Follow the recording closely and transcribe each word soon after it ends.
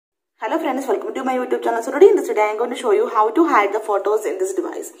Hello friends, welcome to my YouTube channel. So today in this video I am going to show you how to hide the photos in this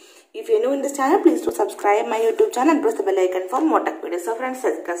device. If you are new in this channel, please do subscribe my YouTube channel and press the bell icon for more tech videos. So friends,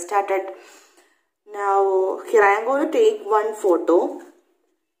 let's get started. Now here I am going to take one photo.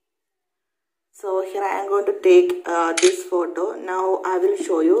 So here I am going to take this photo. Now I will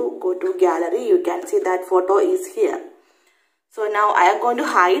show you. Go to gallery. You can see that photo is here. So now I am going to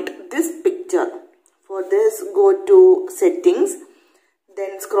hide this picture. For this, go to settings.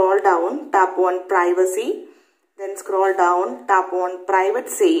 Then scroll down, tap on privacy. Then scroll down, tap on private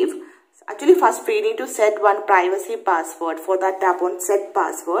save. Actually first we need to set one privacy password. For that tap on set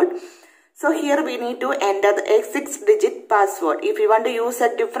password. So here we need to enter the 6-digit password. If you want to use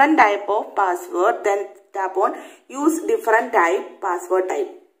a different type of password, then tap on use different type password type.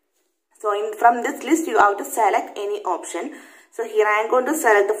 So from this list you have to select any option. So here I am going to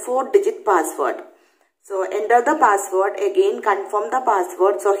select the 4-digit password. So enter the password, again confirm the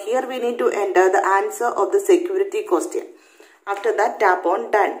password. So here we need to enter the answer of the security question. After that tap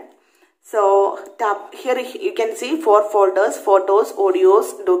on done. So tap here you can see 4 folders: photos,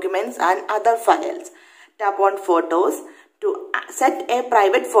 audios, documents and other files. Tap on photos. To set a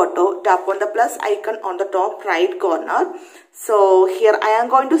private photo, tap on the plus icon on the top right corner. So here I am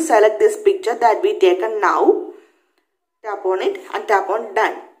going to select this picture that we taken now. Tap on it and tap on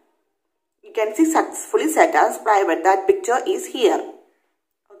done. You can see successfully set as private. That picture is here.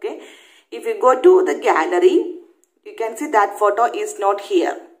 Okay. If you go to the gallery, you can see that photo is not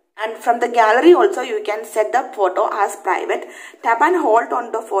here. And from the gallery also you can set the photo as private. Tap and hold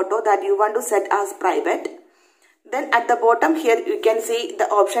on the photo that you want to set as private. Then at the bottom here you can see the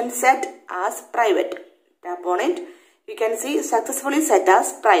option set as private. Tap on it. You can see successfully set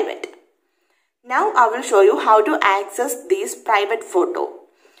as private. Now I will show you how to access this private photo.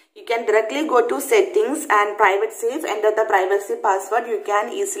 You can directly go to settings and private save, enter the privacy password. You can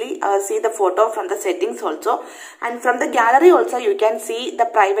easily see the photo from the settings also. And from the gallery also you can see the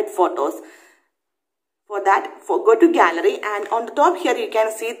private photos. For that, go to gallery and on the top here you can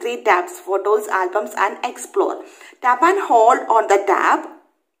see 3 tabs: photos, albums and explore. Tap and hold on the tab.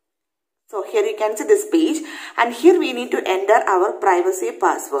 So here you can see this page and here we need to enter our privacy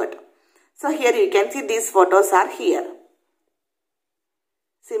password. So here you can see these photos are here.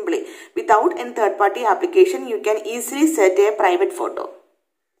 Simply, without any third-party application, you can easily set a private photo.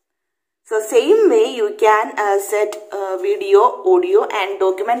 So same way you can set video, audio and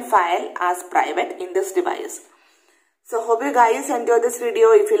document file as private in this device. So hope you guys enjoyed this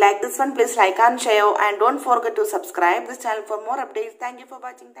video. If you like this one, please like and share and don't forget to subscribe this channel for more updates. Thank you for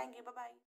watching. Thank you. Bye-bye.